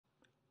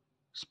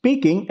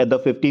Speaking at the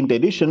 15th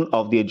edition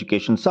of the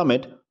Education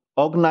Summit,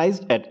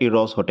 organized at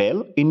Eros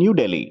Hotel in New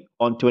Delhi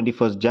on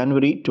 21st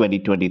January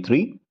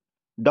 2023,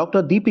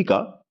 Dr.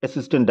 Deepika,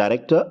 Assistant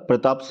Director,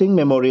 Pratap Singh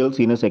Memorial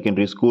Senior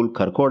Secondary School,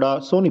 Kharkhoda,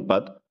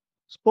 Sonipat,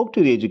 spoke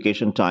to the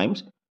Education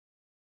Times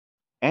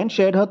and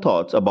shared her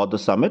thoughts about the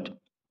summit,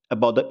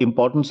 about the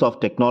importance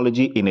of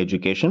technology in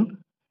education,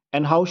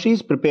 and how she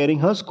is preparing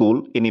her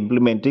school in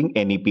implementing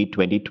NEP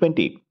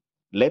 2020.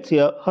 Let's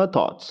hear her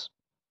thoughts.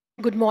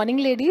 Good morning,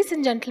 ladies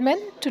and gentlemen.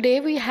 Today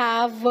we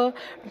have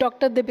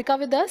Dr. Deepika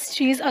with us.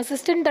 She is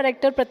Assistant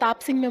Director,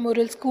 Pratap Singh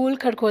Memorial School,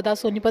 Kharkhoda,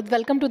 Sonipat.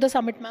 Welcome to the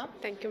summit, ma'am.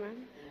 Thank you,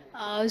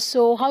 ma'am.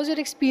 So, how's your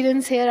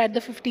experience here at the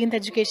 15th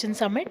Education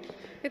Summit?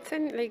 It's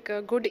an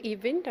a good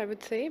event, I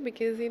would say,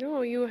 because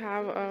you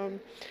have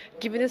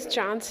given us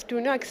chance to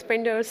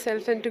expand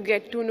ourselves and to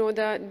get to know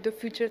the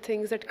future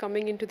things that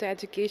coming into the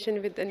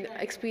education with an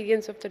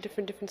experience of the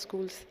different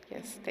schools.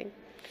 Yes, thank.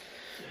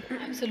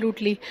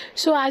 Absolutely.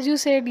 So, as you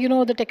said,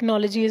 the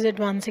technology is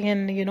advancing,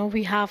 and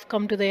we have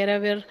come to the era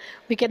where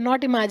we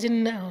cannot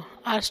imagine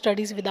our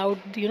studies without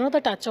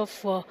the touch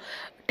of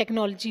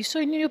technology. So,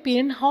 in your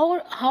opinion,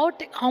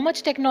 how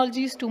much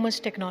technology is too much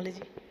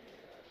technology?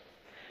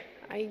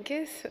 I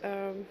guess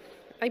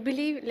I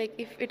believe like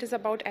if it is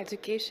about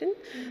education,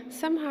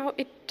 somehow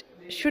it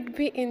should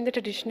be in the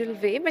traditional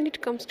way when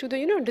it comes to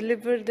the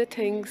deliver the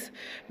things,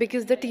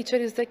 because the teacher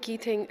is the key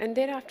thing, and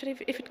thereafter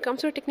if it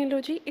comes to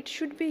technology, it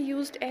should be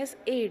used as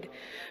aid,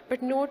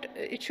 but not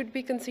it should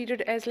be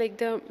considered as like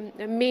the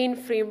main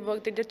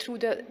framework that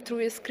through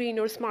a screen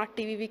or smart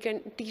TV we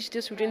can teach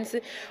the students,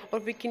 or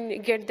we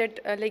can get that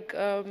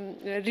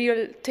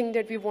real thing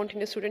that we want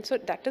in a student. So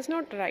that is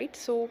not right.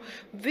 So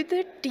with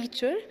a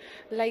teacher,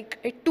 like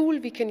a tool,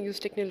 we can use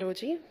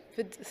technology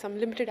with some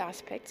limited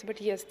aspects,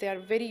 but yes, they are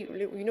very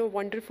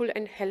wonderful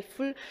and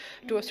helpful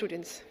to our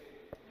students.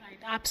 Right,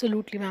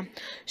 absolutely, ma'am.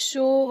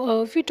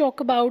 So, if we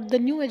talk about the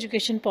new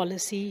education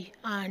policy,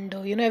 and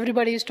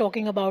everybody is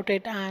talking about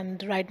it,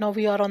 and right now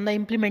we are on the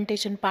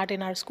implementation part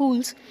in our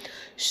schools.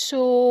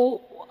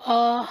 So,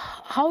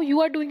 how you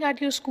are doing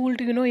at your school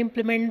to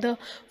implement the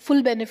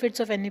full benefits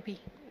of NEP?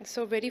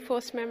 So very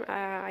first, ma'am,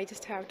 I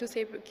just have to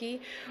say,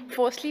 Ki,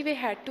 firstly, we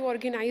had to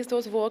organize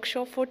those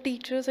workshops for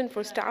teachers and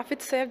for staff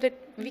itself, that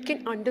we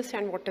can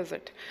understand what is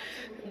it.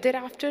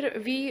 Thereafter,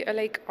 we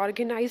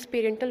organize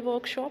parental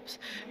workshops,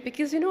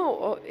 because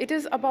it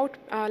is about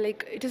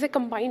it is a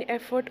combined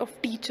effort of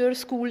teacher,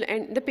 school,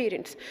 and the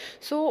parents.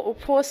 So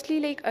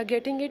firstly,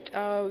 getting it,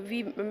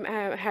 we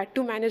had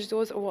to manage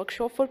those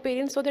workshops for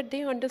parents so that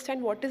they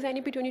understand what is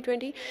NEP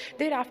 2020.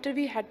 Thereafter,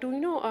 we had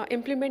to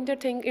implement the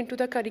thing into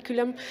the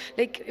curriculum.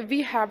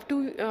 We have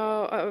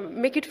to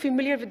make it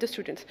familiar with the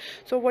students.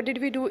 So what did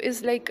we do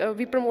is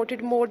we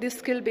promoted more this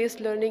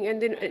skill-based learning,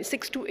 and then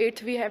 6th to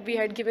 8th we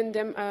had given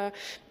them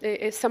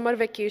a summer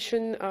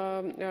vacation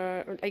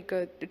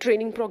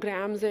training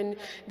programs, and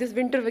this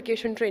winter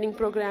vacation training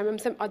program, and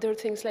some other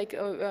things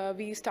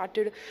we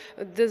started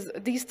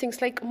these things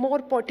more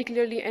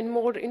particularly and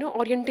more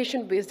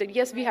orientation based, that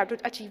yes, we have to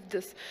achieve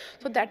this.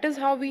 So that is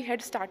how we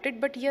had started.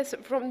 But yes,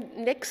 from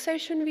next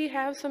session we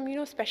have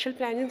some special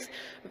plannings,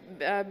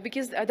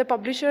 because the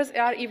publishers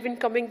are even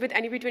coming with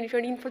NEP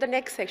 2020 for the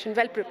next section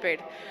well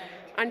prepared.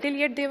 Until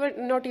yet they were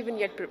not even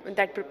yet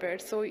that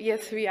prepared. So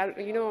yes, we are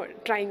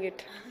trying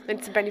it.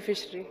 It's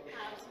beneficiary.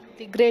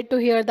 Great to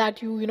hear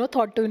that you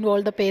thought to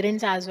involve the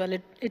parents as well.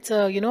 It's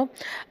a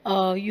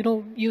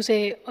you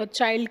say a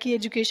child की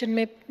education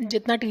में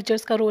जितना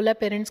teachers का role है,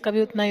 parents का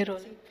भी उतना ही role.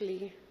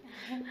 Simply.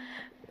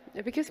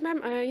 Because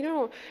ma'am,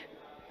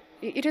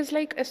 it is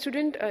like a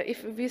student.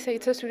 If we say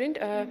it's a student.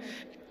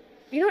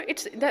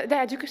 It's the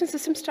education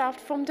system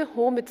starts from the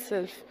home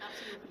itself,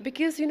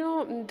 because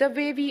the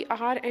way we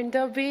are and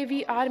the way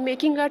we are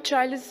making our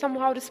child is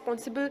somehow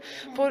responsible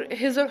for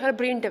his or her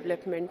brain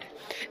development.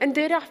 And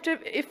thereafter,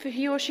 if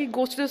he or she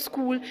goes to the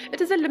school,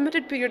 it is a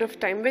limited period of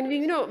time when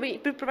we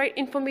provide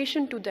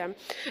information to them,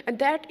 and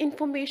that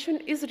information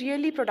is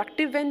really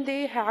productive when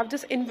they have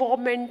this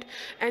involvement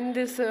and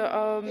this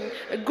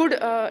good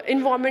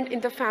involvement in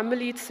the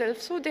family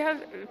itself. So they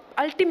have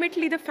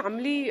ultimately the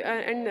family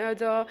and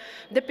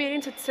the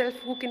parents itself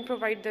who can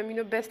provide them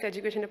best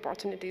education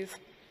opportunities.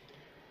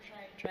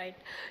 Right.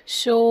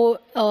 So,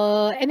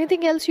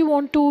 anything else you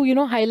want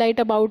to highlight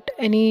about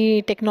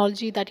any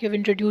technology that you have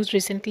introduced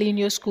recently in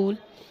your school?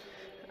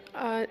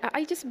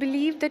 I just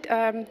believe that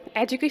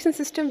education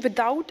system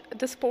without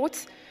the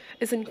sports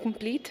is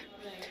incomplete.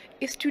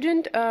 A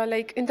student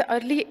in the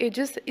early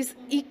ages is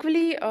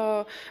equally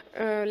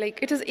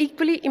it is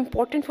equally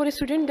important for a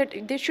student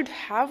that they should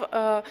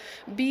have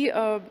be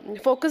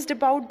focused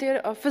about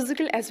their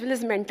physical as well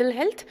as mental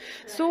health.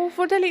 So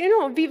for the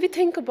we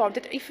think about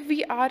that. If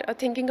we are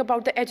thinking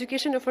about the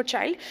education of a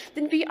child,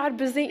 then we are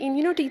busy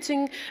in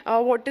teaching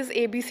what is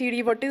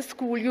ABCD, what is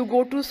school. You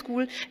go to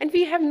school, and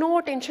we have no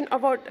attention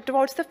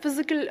towards the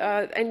physical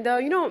and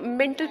the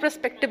mental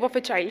perspective of a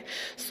child.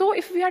 So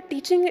if we are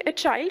teaching a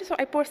child, so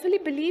I personally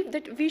believe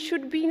that we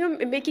should be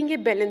making a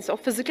balance of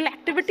physical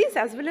activities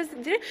as well as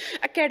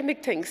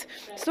academic things.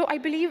 So I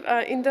believe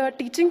in the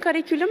teaching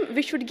curriculum,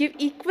 we should give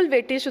equal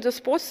weightage to the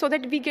sports so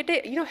that we get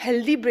a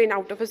healthy brain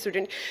out of a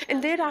student.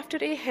 And thereafter,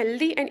 a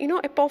healthy and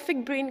a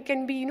perfect brain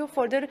can be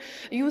further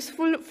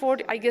useful for,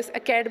 I guess,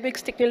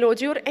 academics,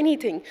 technology, or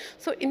anything.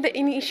 So in the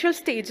initial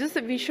stages,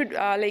 we should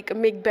like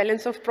make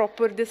balance of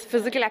proper this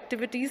physical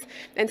activities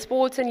and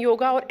sports and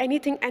yoga or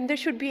anything, and there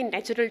should be a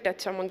natural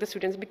touch among the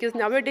students, because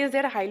nowadays they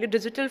are highly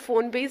digital,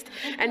 phone based,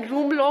 and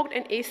room locked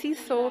and AC.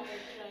 So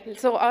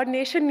our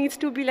nation needs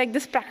to be like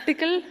this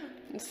practical.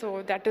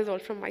 So that is all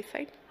from my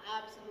side.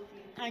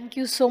 Thank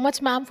you so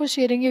much, ma'am, for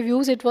sharing your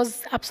views. It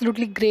was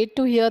absolutely great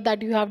to hear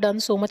that you have done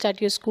so much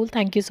at your school.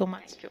 Thank you so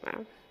much. Thank you,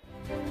 ma'am.